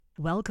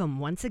Welcome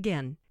once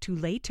again to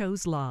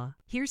Lehto's Law.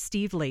 Here's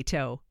Steve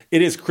Lehto.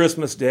 It is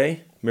Christmas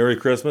Day. Merry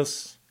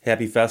Christmas.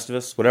 Happy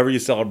Festivus. Whatever you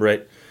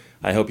celebrate,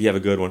 I hope you have a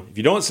good one. If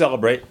you don't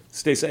celebrate,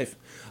 stay safe.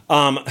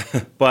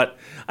 But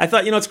I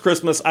thought, it's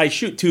Christmas. I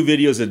shoot 2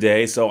 videos a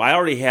day, so I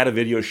already had a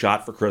video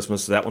shot for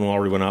Christmas, so that one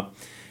already went up.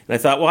 And I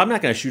thought, well, I'm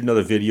not going to shoot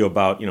another video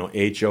about,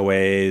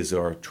 HOAs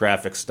or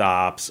traffic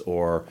stops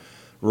or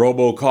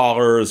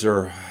robocallers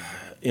or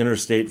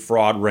interstate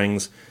fraud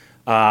rings.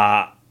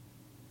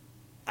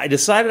 I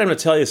decided I'm going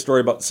to tell you a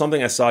story about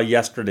something I saw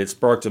yesterday. It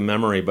sparked a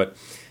memory, but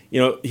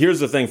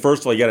here's the thing.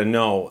 First of all, you got to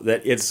know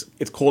that it's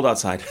cold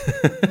outside.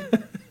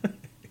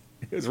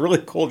 It was really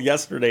cold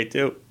yesterday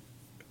too.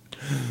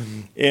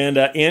 And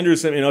Andrew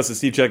sent me a note. So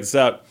Steve, check this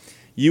out.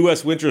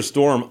 U.S. winter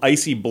storm,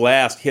 icy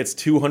blast hits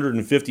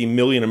 250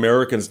 million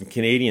Americans and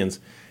Canadians,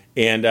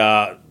 and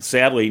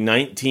sadly,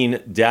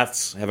 19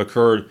 deaths have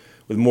occurred,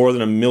 with more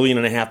than 1.5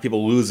 million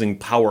people losing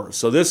power.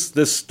 So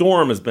this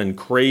storm has been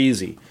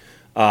crazy.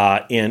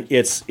 And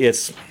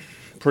it's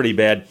pretty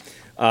bad.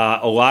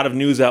 A lot of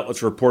news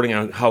outlets are reporting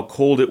on how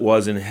cold it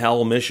was in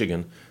Hell,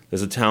 Michigan.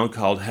 There's a town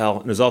called Hell,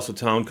 and there's also a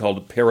town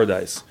called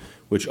Paradise,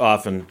 which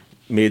often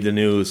made the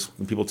news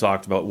when people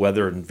talked about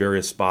weather in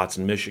various spots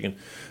in Michigan.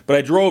 But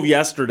I drove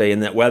yesterday in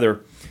that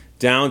weather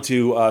down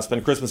to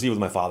spend Christmas Eve with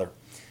my father.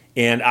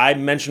 And I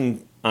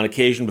mentioned on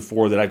occasion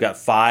before that I've got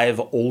 5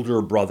 older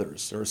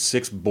brothers. There are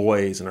 6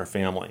 boys in our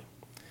family.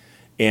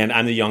 And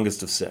I'm the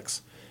youngest of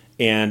 6.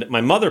 And my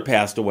mother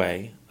passed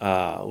away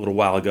a little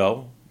while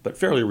ago, but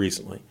fairly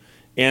recently.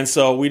 And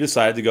so we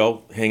decided to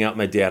go hang out with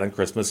my dad on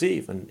Christmas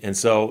Eve. And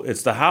so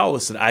it's the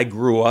house that I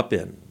grew up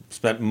in,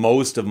 spent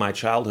most of my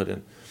childhood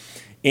in.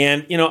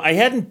 And, I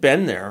hadn't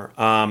been there.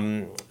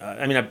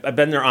 I've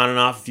been there on and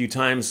off a few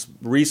times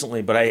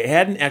recently, but I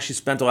hadn't actually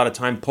spent a lot of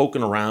time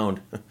poking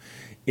around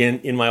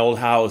in my old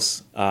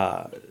house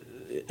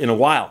in a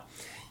while.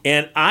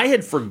 And I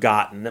had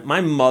forgotten that my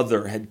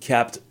mother had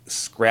kept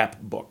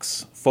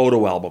scrapbooks,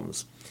 photo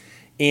albums.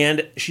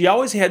 And she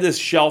always had this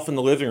shelf in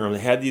the living room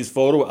that had these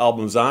photo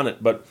albums on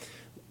it, but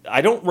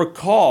I don't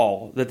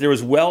recall that they were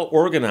as well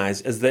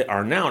organized as they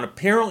are now. And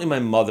apparently my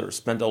mother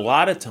spent a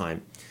lot of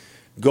time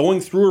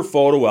going through her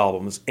photo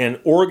albums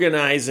and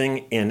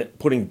organizing and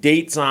putting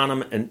dates on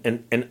them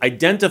and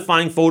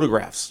identifying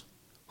photographs.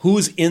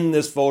 Who's in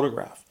this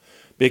photograph?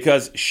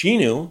 Because she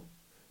knew,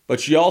 but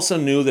she also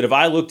knew that if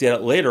I looked at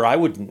it later, I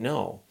wouldn't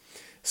know.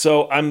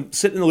 So I'm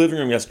sitting in the living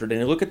room yesterday,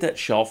 and I look at that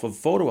shelf of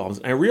photo albums,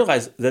 and I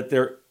realize that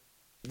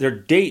their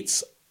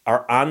dates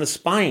are on the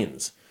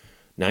spines.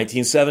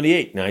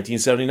 1978,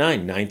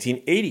 1979,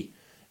 1980.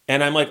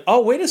 And I'm like,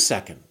 oh, wait a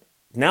second.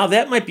 Now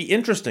that might be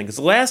interesting, because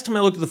the last time I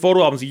looked at the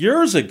photo albums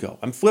years ago,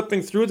 I'm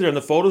flipping through there, and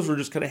the photos were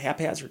just kind of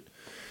haphazard.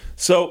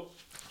 So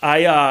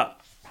I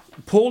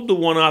pulled the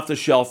one off the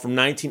shelf from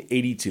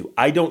 1982.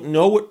 I don't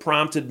know what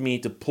prompted me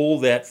to pull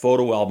that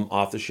photo album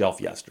off the shelf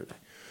yesterday.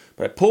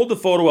 But I pulled the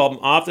photo album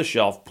off the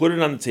shelf, put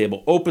it on the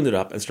table, opened it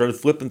up, and started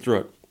flipping through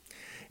it.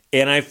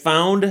 And I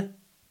found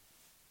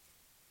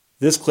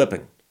this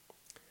clipping.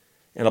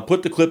 And I'll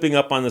put the clipping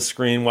up on the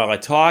screen while I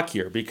talk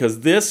here, because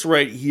this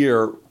right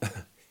here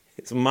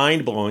is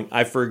mind-blowing.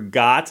 I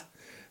forgot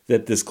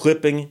that this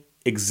clipping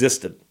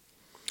existed.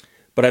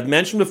 But I've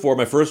mentioned before,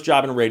 my first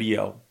job in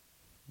radio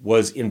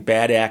was in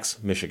Bad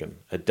Axe, Michigan,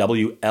 at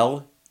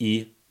WLEW.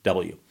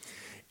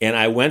 And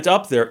I went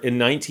up there in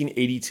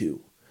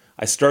 1982.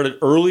 I started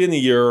early in the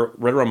year,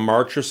 right around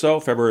March or so,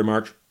 February,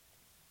 March.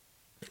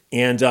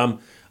 And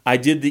I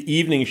did the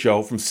evening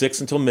show from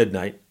 6 until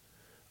midnight.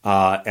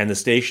 And the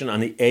station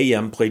on the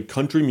AM played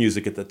country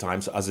music at the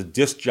time. So I was a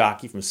disc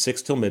jockey from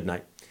 6 till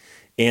midnight.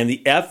 And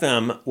the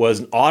FM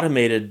was an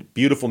automated,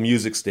 beautiful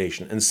music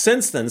station. And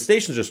since then, the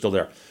stations are still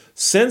there.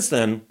 Since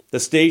then, the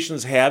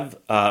stations have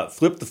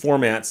flipped the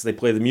formats. They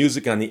play the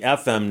music on the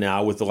FM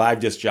now with the live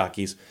disc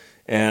jockeys.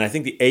 And I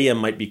think the AM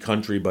might be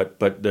country, but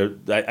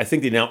I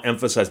think they now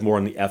emphasize more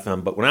on the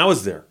FM. But when I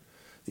was there,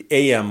 the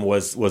AM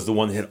was the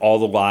one that had all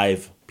the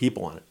live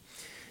people on it.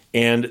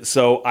 And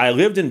so I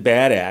lived in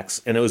Bad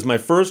Axe, and it was my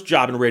first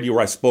job in radio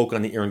where I spoke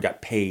on the air and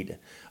got paid.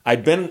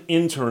 I'd been an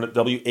intern at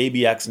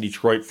WABX in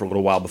Detroit for a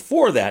little while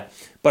before that,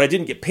 but I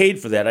didn't get paid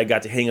for that. I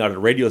got to hang out at a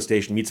radio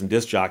station, meet some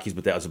disc jockeys,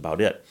 but that was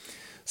about it.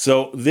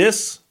 So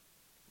this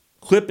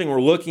clipping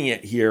we're looking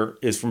at here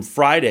is from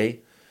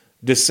Friday,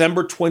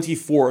 December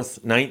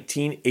 24th,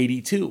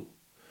 1982.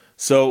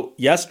 So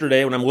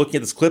yesterday, when I'm looking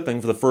at this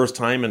clipping for the first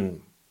time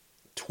in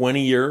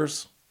 20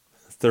 years,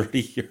 30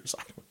 years,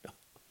 I don't know,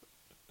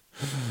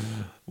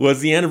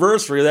 was the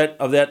anniversary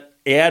of that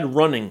ad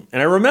running.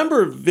 And I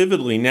remember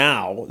vividly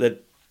now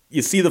that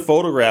you see the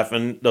photograph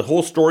and the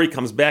whole story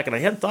comes back, and I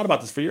hadn't thought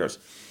about this for years.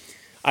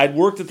 I'd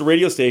worked at the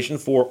radio station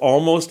for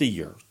almost a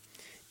year,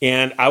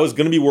 and I was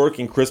going to be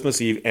working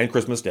Christmas Eve and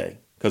Christmas Day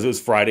because it was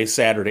Friday,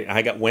 Saturday.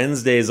 I got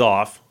Wednesdays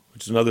off,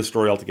 which is another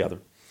story altogether.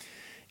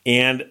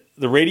 And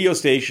the radio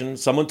station,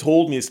 someone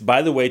told me,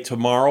 by the way,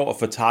 tomorrow a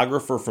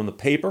photographer from the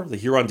paper, the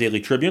Huron Daily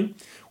Tribune,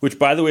 which,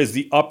 by the way, is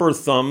the upper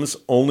thumb's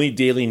only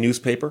daily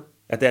newspaper,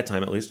 at that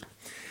time at least.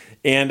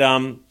 And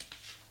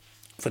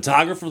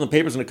photographer from the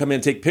paper is going to come in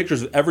and take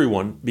pictures of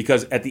everyone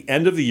because at the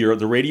end of the year,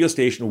 the radio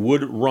station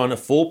would run a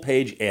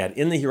full-page ad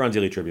in the Huron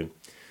Daily Tribune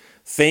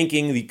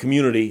thanking the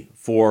community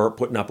for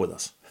putting up with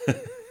us.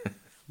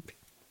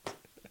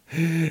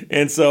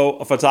 And so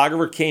a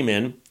photographer came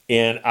in,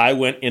 and I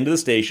went into the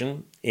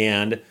station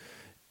and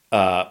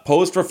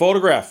posed for a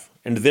photograph.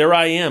 And there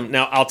I am.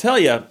 Now, I'll tell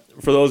you,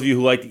 for those of you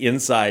who like the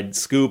inside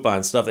scoop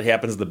on stuff that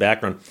happens in the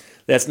background,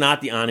 that's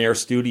not the on-air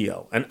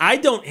studio. And I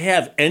don't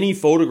have any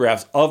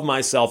photographs of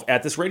myself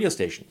at this radio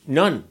station.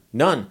 None.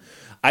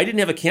 I didn't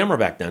have a camera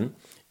back then.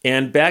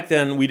 And back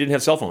then, we didn't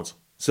have cell phones.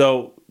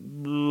 So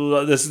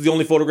this is the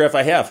only photograph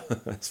I have,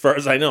 as far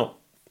as I know.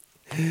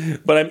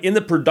 But I'm in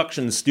the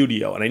production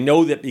studio. And I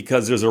know that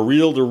because there's a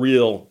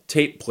reel-to-reel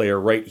tape player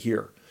right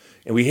here.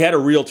 And we had a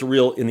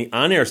reel-to-reel in the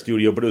on-air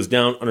studio, but it was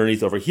down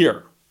underneath over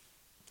here.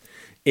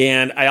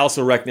 And I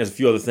also recognize a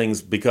few other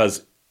things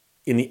because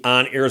in the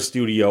on-air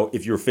studio,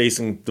 if you're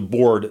facing the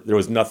board, there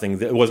was nothing.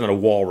 There wasn't a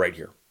wall right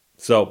here.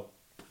 So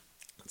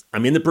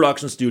I'm in the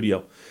production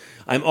studio.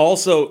 I'm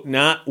also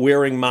not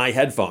wearing my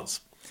headphones.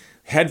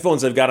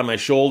 Headphones I've got on my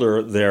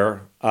shoulder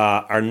there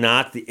are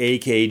not the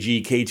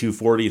AKG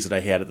K240s that I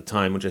had at the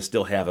time, which I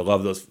still have. I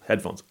love those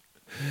headphones.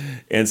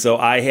 And so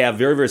I have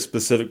very, very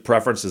specific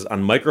preferences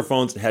on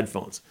microphones and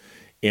headphones.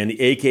 And the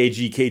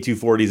AKG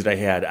K240s that I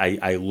had,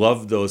 I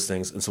loved those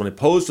things. And so when I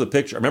posed for the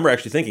picture, I remember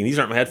actually thinking, these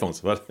aren't my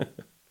headphones, but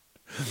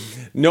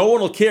no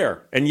one will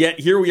care. And yet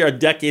here we are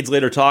decades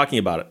later talking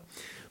about it.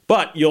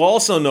 But you'll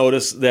also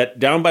notice that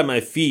down by my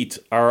feet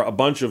are a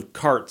bunch of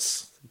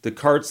carts, the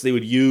carts they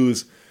would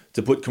use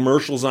to put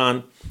commercials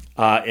on.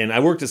 And I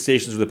worked at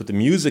stations where they put the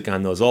music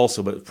on those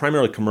also, but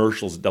primarily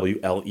commercials,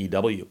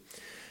 WLEW.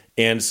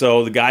 And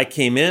so the guy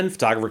came in,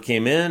 photographer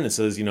came in and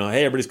says,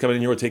 hey, everybody's coming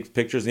in here to take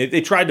pictures. And they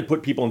tried to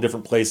put people in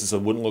different places so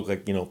it wouldn't look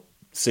like,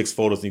 6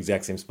 photos in the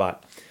exact same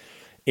spot.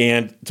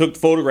 And took the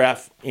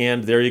photograph,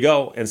 and there you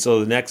go. And so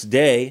the next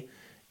day,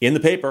 in the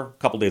paper, a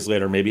couple days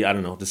later, maybe, I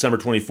don't know, December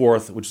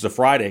 24th, which is a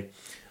Friday,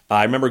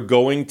 I remember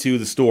going to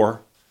the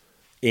store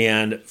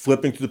and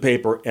flipping through the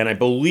paper, and I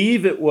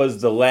believe it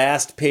was the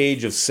last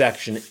page of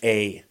Section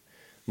A,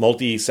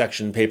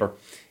 multi-section paper.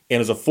 And it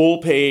was a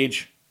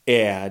full-page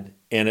ad,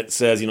 and it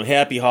says,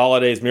 Happy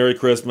Holidays, Merry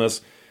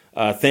Christmas,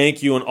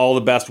 thank you and all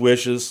the best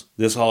wishes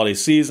this holiday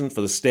season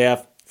for the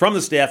staff, from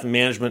the staff and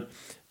management,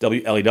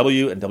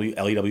 WLEW and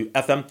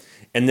WLEW-FM.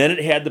 And then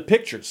it had the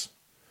pictures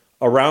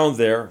around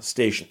their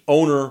station.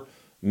 Owner,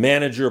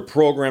 manager,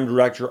 program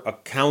director,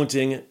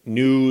 accounting,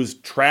 news,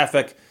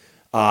 traffic.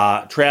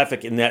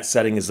 Traffic in that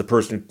setting is the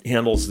person who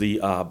handles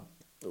the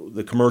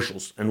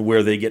commercials and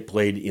where they get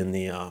played in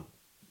the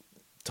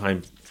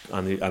time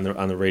on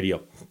the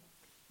radio.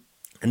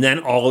 And then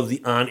all of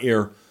the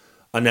on-air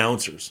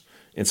announcers.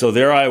 And so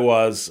there I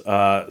was,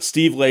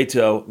 Steve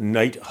Leto,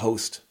 night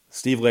host.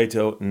 Steve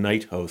Leto,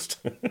 night host.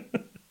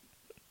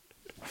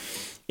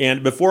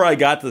 And before I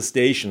got to the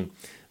station,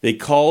 they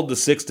called the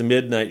 6 to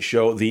midnight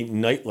show the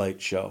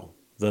Nightlight Show.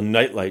 The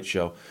Nightlight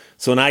Show.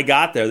 So when I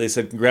got there, they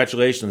said,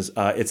 congratulations,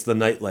 it's the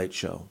Nightlight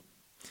Show.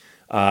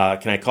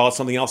 Can I call it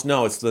something else?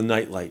 No, it's the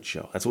Nightlight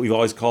Show. That's what we've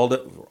always called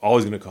it. We're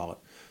always going to call it.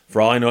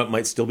 For all I know, it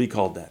might still be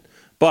called that.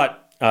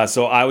 But,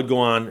 so I would go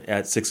on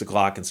at 6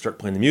 o'clock and start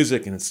playing the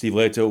music, and it's Steve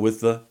Leto with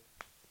the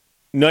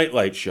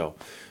Nightlight Show.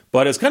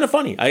 But it's kind of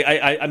funny.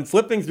 I'm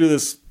flipping through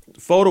this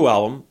photo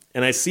album,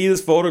 and I see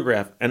this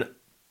photograph, and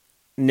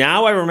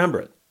now I remember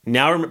it.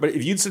 But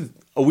if you'd said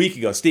a week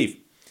ago, Steve,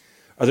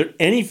 are there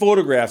any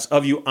photographs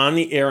of you on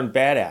the air in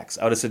Bad Axe?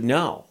 I would have said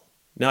no.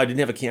 No, I didn't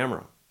have a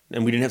camera,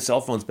 and we didn't have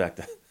cell phones back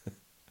then.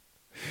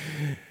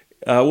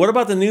 What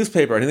about the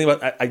newspaper? Anything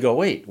about? I go,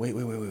 wait.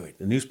 The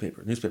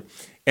newspaper.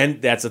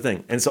 And that's the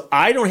thing. And so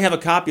I don't have a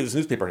copy of this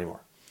newspaper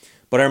anymore.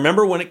 But I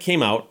remember when it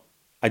came out,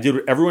 I did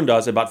what everyone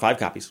does. I bought 5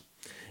 copies.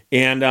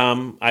 And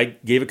I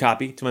gave a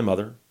copy to my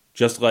mother,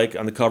 just like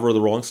on the cover of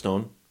the Rolling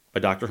Stone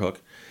by Dr.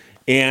 Hook.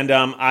 And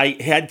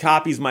I had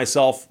copies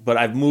myself, but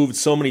I've moved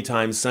so many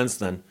times since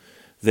then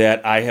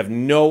that I have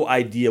no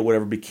idea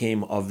whatever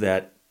became of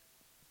that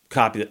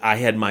copy that I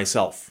had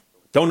myself.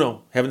 Don't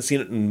know. Haven't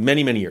seen it in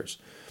many, many years.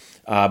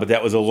 But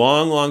that was a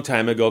long, long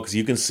time ago because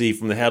you can see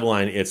from the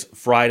headline, it's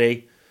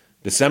Friday,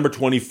 December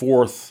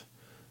 24th,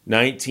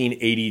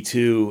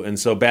 1982. And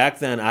so back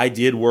then I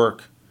did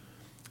work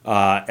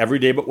every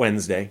day but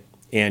Wednesday.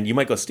 And you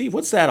might go, Steve,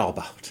 what's that all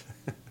about?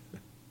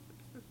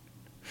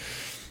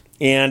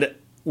 And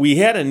we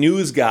had a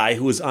news guy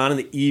who was on in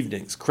the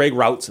evenings, Craig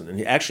Routson. And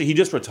he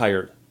just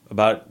retired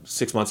about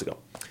 6 months ago.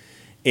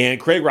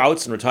 And Craig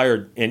Routson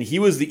retired, and he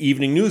was the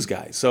evening news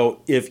guy.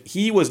 So if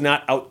he was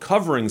not out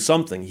covering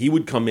something, he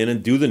would come in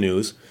and do the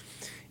news.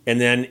 And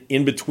then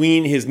in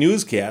between his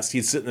newscasts,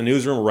 he'd sit in the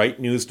newsroom, write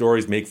news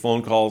stories, make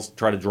phone calls,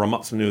 try to drum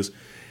up some news.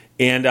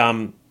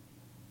 And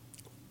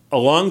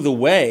along the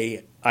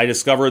way, I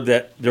discovered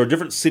that there were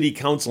different city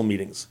council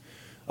meetings.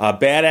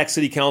 Bad Axe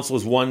City Council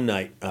was one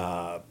night.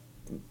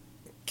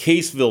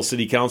 Caseville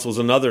City Council was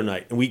another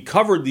night. And we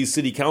covered these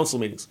city council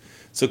meetings.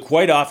 So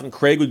quite often,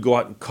 Craig would go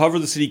out and cover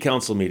the city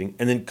council meeting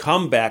and then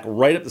come back,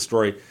 write up the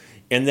story,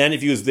 And then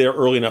if he was there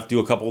early enough, do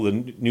a couple of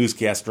the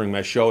newscasts during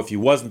my show. If he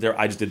wasn't there,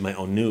 I just did my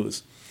own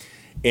news.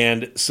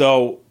 And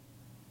so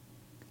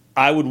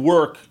I would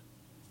work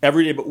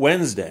every day but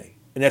Wednesday.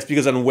 And that's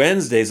because on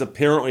Wednesdays,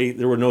 apparently,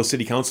 there were no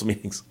city council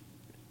meetings.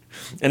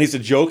 And he used to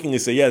jokingly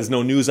say, yeah, there's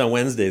no news on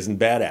Wednesdays in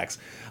Bad Axe.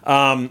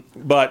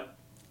 But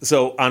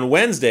so on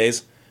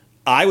Wednesdays,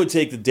 I would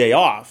take the day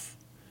off,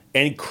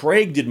 and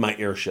Craig did my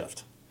air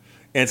shift.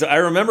 And so I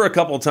remember a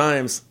couple of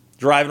times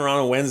driving around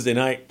on Wednesday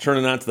night,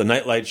 turning on to the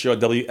Nightlight show at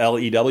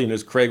WLEW, and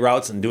there's Craig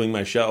Routson doing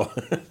my show.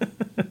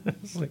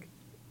 It's like,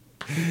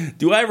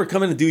 do I ever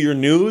come in and do your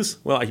news?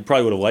 Well, he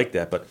probably would have liked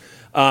that. But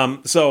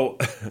so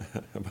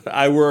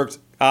I worked,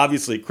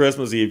 obviously,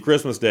 Christmas Eve,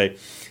 Christmas Day,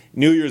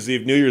 New Year's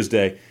Eve, New Year's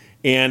Day.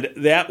 And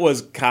that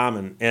was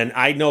common. And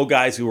I know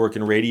guys who work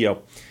in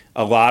radio,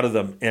 a lot of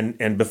them.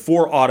 And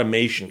before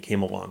automation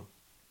came along,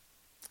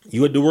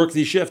 you had to work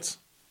these shifts.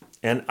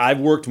 And I've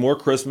worked more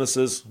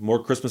Christmases,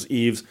 more Christmas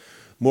Eves,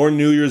 more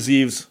New Year's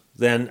Eves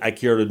than I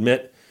care to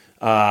admit.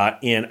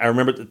 And I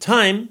remember at the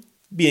time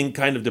being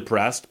kind of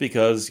depressed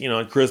because,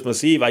 on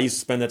Christmas Eve, I used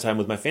to spend that time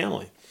with my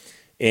family.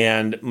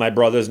 And my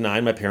brothers and I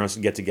and my parents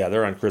would get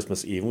together on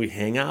Christmas Eve and we'd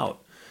hang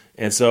out.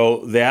 And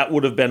so that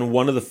would have been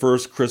one of the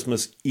first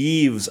Christmas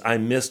Eves I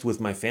missed with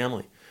my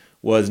family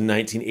was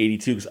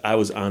 1982 because I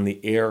was on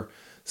the air.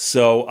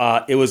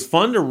 So it was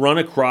fun to run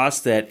across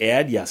that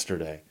ad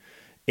yesterday.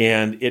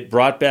 And it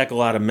brought back a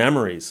lot of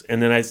memories.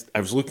 And then I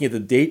was looking at the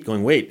date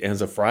going, wait, and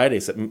it's a Friday.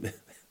 So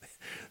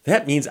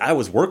that means I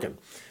was working.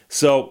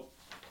 So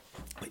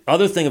the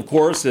other thing, of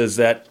course, is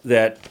that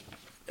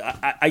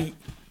I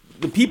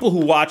the people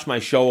who watch my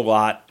show a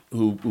lot,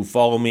 who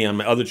follow me on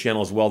my other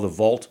channel as well, The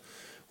Vault,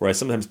 where I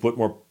sometimes put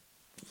more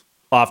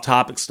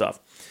off-topic stuff.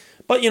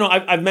 But,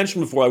 I've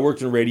mentioned before, I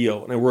worked in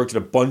radio, and I worked at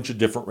a bunch of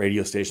different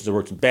radio stations. I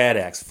worked in Bad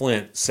Axe,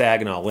 Flint,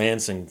 Saginaw,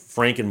 Lansing,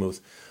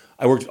 Frankenmuth.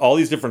 I worked at all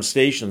these different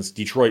stations,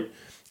 Detroit,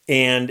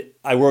 and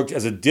I worked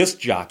as a disc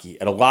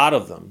jockey at a lot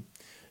of them.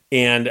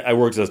 And I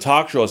worked as a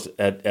talk show host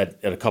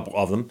at a couple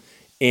of them.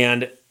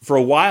 And for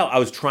a while, I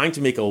was trying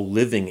to make a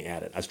living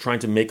at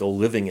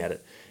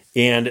it.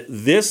 And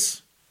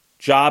this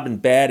job in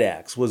Bad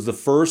Axe was the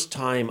first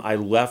time I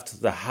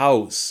left the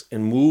house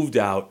and moved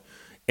out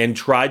and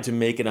tried to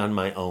make it on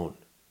my own,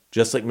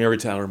 just like Mary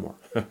Tyler Moore.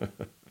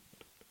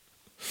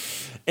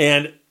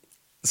 And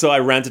so I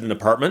rented an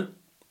apartment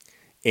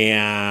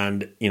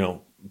and,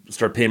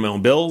 started paying my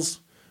own bills,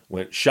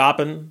 went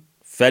shopping,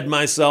 fed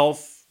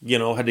myself,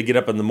 had to get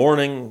up in the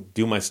morning,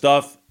 do my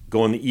stuff,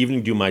 go in the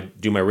evening, do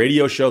my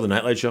radio show, the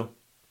Nightlight show.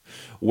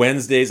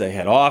 Wednesdays I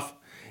had off.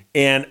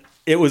 And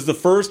it was the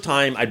first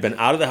time I'd been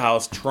out of the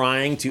house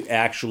trying to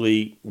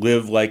actually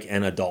live like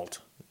an adult.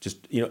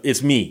 Just,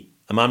 it's me.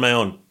 I'm on my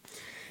own.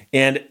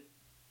 And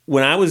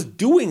when I was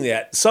doing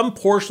that, some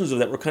portions of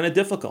that were kind of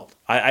difficult.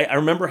 I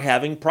remember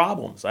having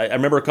problems. I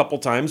remember a couple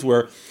times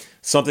where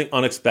something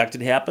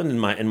unexpected happened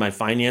and my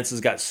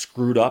finances got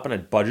screwed up and I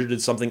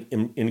budgeted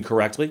something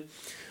incorrectly.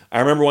 I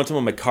remember one time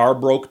when my car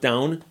broke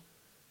down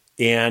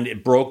and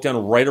it broke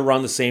down right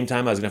around the same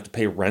time I was going to have to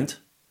pay rent.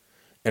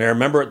 And I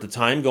remember at the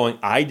time going,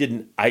 I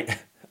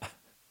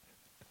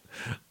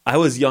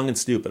was young and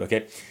stupid,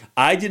 okay?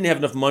 I didn't have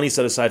enough money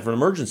set aside for an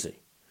emergency.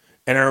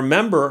 And I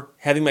remember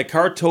having my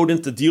car towed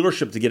into the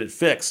dealership to get it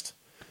fixed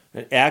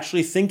and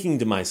actually thinking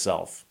to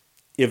myself,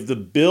 if the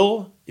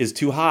bill is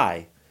too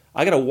high,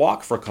 I got to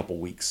walk for a couple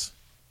weeks.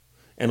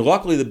 And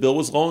luckily the bill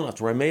was low enough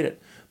to where I made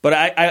it. But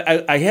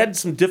I had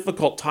some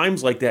difficult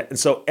times like that. And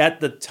so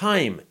at the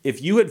time,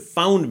 if you had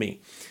found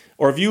me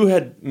or if you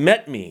had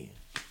met me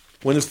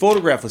when this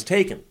photograph was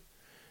taken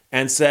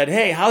and said,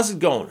 hey, how's it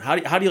going? How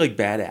do you like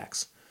Bad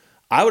Axe?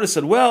 I would have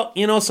said, well,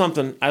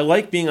 something, I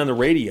like being on the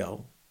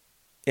radio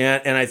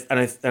and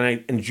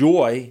I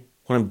enjoy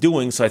what I'm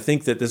doing, so I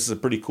think that this is a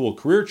pretty cool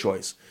career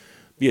choice.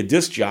 Be a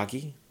disc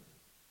jockey,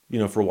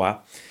 for a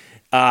while.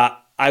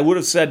 I would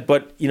have said,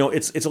 but,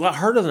 it's a lot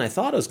harder than I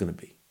thought it was going to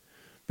be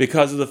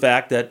because of the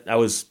fact that I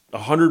was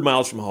 100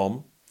 miles from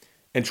home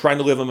and trying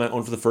to live on my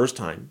own for the first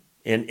time.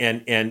 And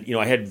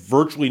I had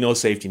virtually no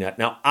safety net.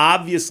 Now,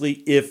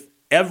 obviously, if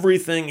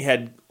everything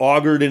had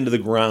augured into the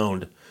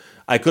ground,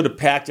 I could have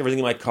packed everything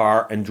in my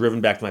car and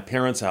driven back to my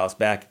parents' house,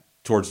 back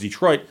towards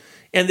Detroit,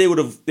 and they would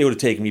have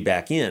taken me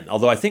back in.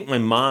 Although I think my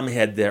mom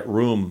had that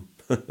room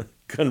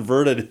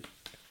converted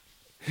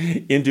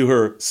into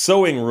her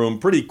sewing room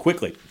pretty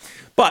quickly.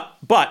 But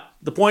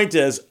the point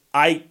is,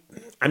 I'm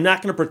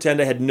not going to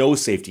pretend I had no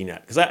safety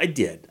net because I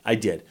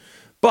did.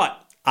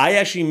 But I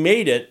actually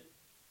made it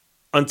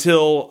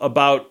until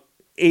about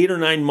 8 or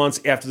 9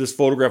 months after this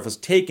photograph was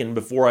taken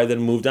before I then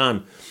moved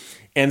on.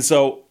 And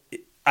so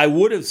I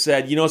would have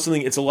said,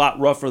 something, it's a lot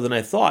rougher than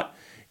I thought.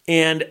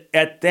 And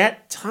at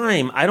that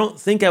time, I don't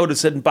think I would have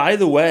said, and by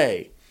the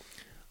way,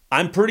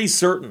 I'm pretty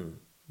certain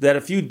that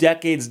a few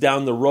decades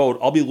down the road,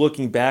 I'll be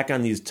looking back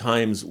on these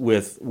times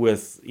with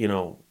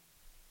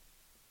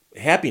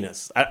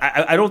happiness.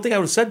 I don't think I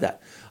would have said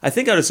that. I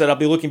think I would have said I'll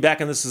be looking back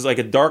on this as like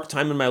a dark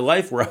time in my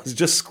life where I was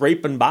just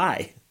scraping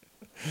by.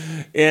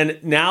 And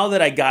now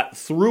that I got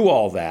through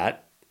all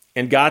that,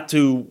 and got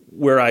to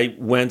where I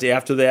went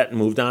after that and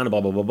moved on and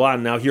blah, blah, blah, blah.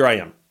 And now here I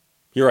am.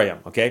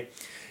 Okay?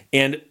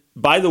 And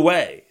by the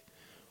way,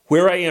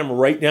 where I am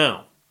right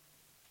now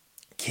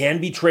can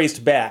be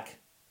traced back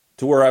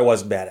to where I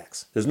was at Bad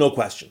Axe. There's no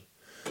question.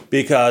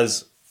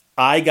 Because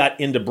I got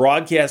into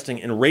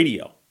broadcasting and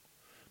radio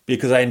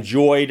because I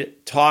enjoyed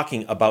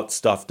talking about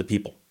stuff to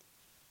people.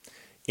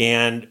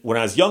 And when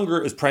I was younger,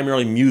 it was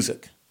primarily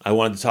music. I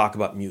wanted to talk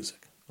about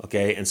music.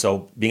 Okay? And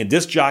so being a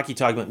disc jockey,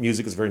 talking about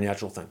music is a very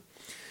natural thing.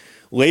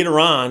 Later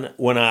on,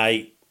 when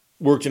I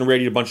worked in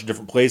radio at a bunch of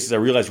different places, I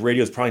realized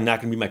radio is probably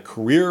not going to be my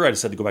career. I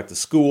just had to go back to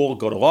school,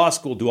 go to law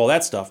school, do all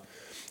that stuff.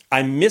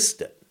 I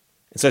missed it.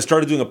 And so I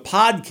started doing a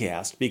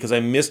podcast because I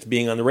missed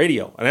being on the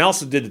radio. And I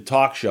also did the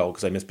talk show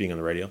because I missed being on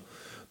the radio.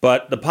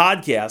 But the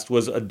podcast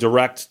was a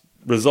direct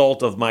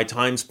result of my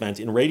time spent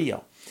in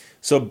radio.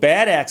 So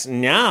Bad Axe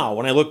now,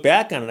 when I look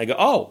back on it, I go,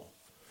 oh,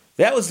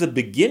 that was the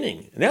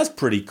beginning. And that's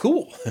pretty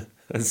cool.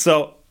 And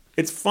so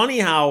it's funny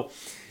how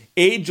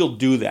age will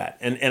do that.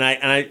 And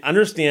I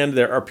understand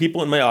there are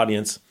people in my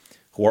audience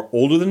who are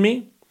older than me.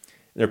 And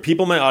there are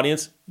people in my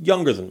audience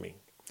younger than me.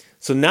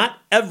 So not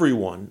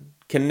everyone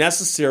can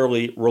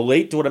necessarily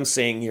relate to what I'm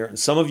saying here. And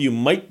some of you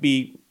might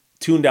be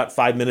tuned out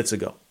 5 minutes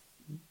ago.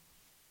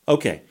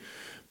 Okay.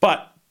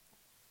 But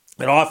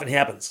it often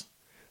happens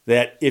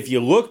that if you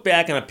look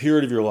back on a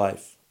period of your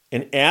life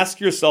and ask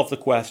yourself the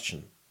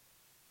question,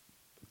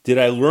 did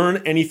I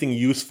learn anything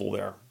useful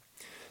there?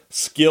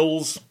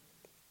 Skills?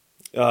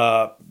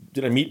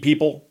 Did I meet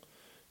people?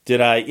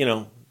 Did I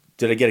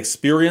get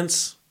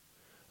experience?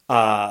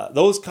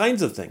 Those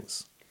kinds of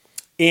things.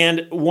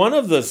 And one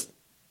of the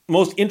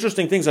most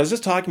interesting things, I was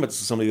just talking about this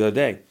to somebody the other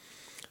day,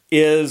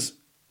 is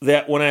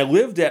that when I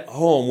lived at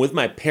home with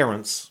my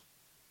parents,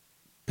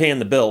 paying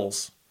the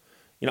bills,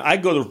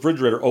 I'd go to the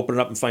refrigerator, open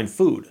it up, and find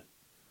food.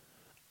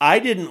 I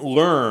didn't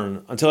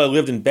learn until I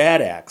lived in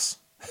Bad Axe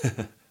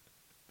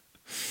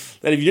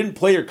that if you didn't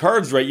play your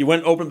cards right, you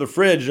went and opened the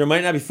fridge, there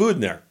might not be food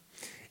in there.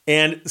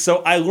 And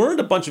so I learned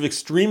a bunch of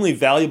extremely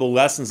valuable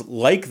lessons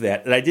like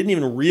that I didn't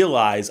even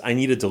realize I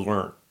needed to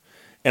learn.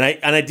 And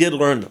I did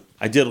learn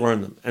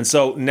them. And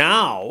so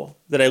now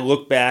that I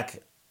look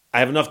back, I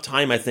have enough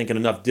time, I think, and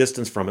enough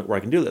distance from it where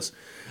I can do this.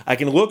 I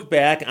can look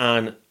back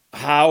on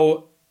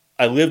how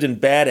I lived in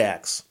Bad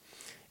Axe,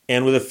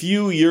 and with a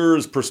few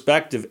years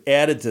perspective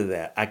added to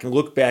that, I can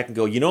look back and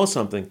go, you know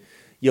something?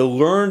 You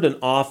learned an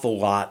awful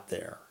lot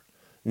there.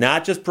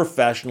 Not just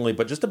professionally,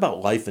 but just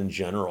about life in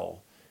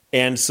general.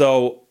 And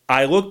so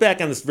I look back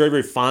on this very,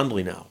 very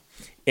fondly now.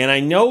 And I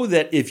know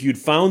that if you'd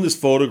found this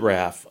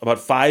photograph about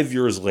 5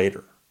 years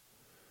later,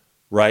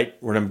 right,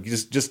 when I'm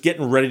just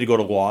getting ready to go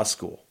to law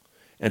school,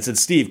 and said,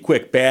 Steve,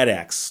 quick, Bad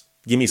Axe,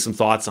 give me some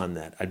thoughts on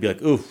that. I'd be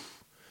like,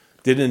 oof,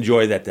 didn't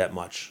enjoy that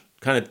much.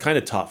 Kind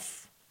of tough.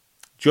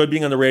 Enjoyed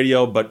being on the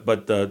radio, but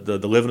the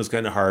living was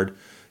kind of hard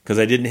because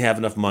I didn't have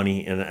enough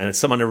money, and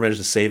someone never managed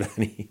to save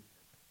any.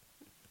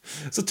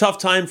 It's a tough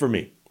time for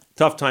me.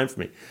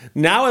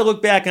 Now I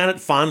look back on it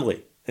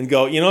fondly and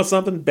go, you know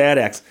something, Bad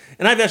Axe.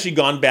 And I've actually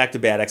gone back to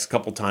Bad Axe a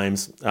couple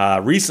times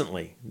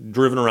recently,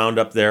 driven around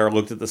up there,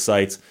 looked at the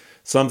sites.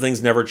 Some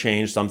things never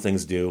change, some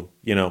things do,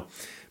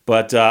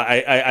 But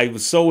I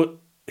was so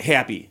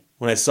happy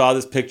when I saw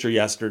this picture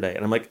yesterday.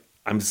 And I'm like,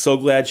 I'm so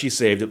glad she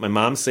saved it. My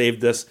mom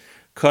saved this,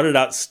 cut it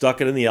out,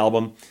 stuck it in the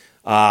album.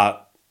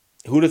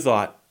 Who'd have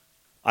thought?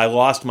 I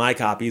lost my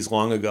copies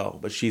long ago,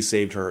 but she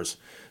saved hers.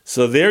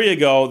 So there you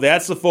go.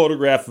 That's the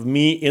photograph of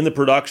me in the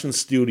production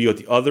studio at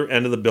the other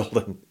end of the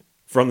building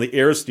from the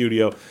Air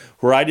Studio,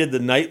 where I did the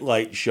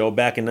Nightlight show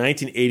back in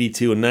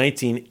 1982 and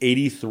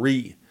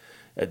 1983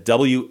 at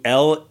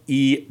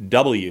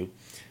WLEW.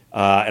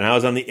 And I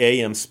was on the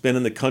AM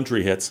spinning the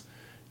country hits.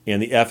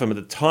 And the FM at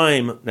the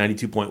time,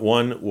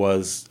 92.1,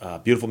 was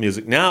beautiful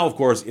music. Now, of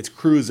course, it's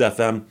Cruise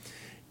FM.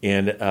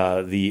 And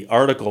the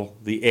article,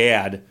 the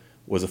ad,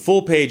 was a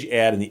full-page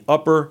ad in the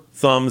Upper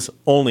Thumbs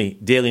Only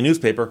daily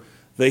newspaper,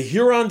 the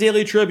Huron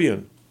Daily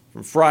Tribune,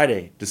 from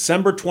Friday,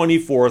 December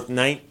 24th,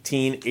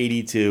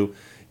 1982.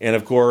 And,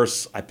 of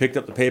course, I picked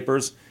up the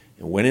papers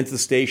and went into the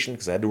station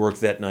because I had to work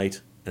that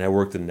night. And I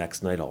worked the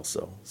next night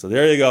also. So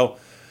there you go.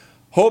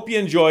 Hope you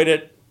enjoyed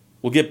it.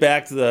 We'll get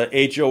back to the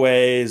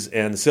HOAs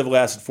and the civil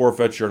asset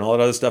forfeiture and all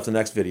that other stuff in the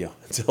next video.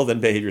 Until then,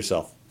 behave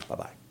yourself.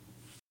 Bye-bye.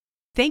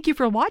 Thank you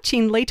for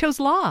watching Leto's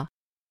Law.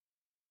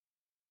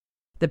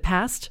 The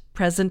past,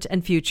 present,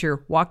 and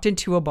future walked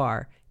into a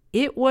bar.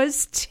 It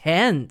was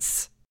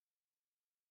tense.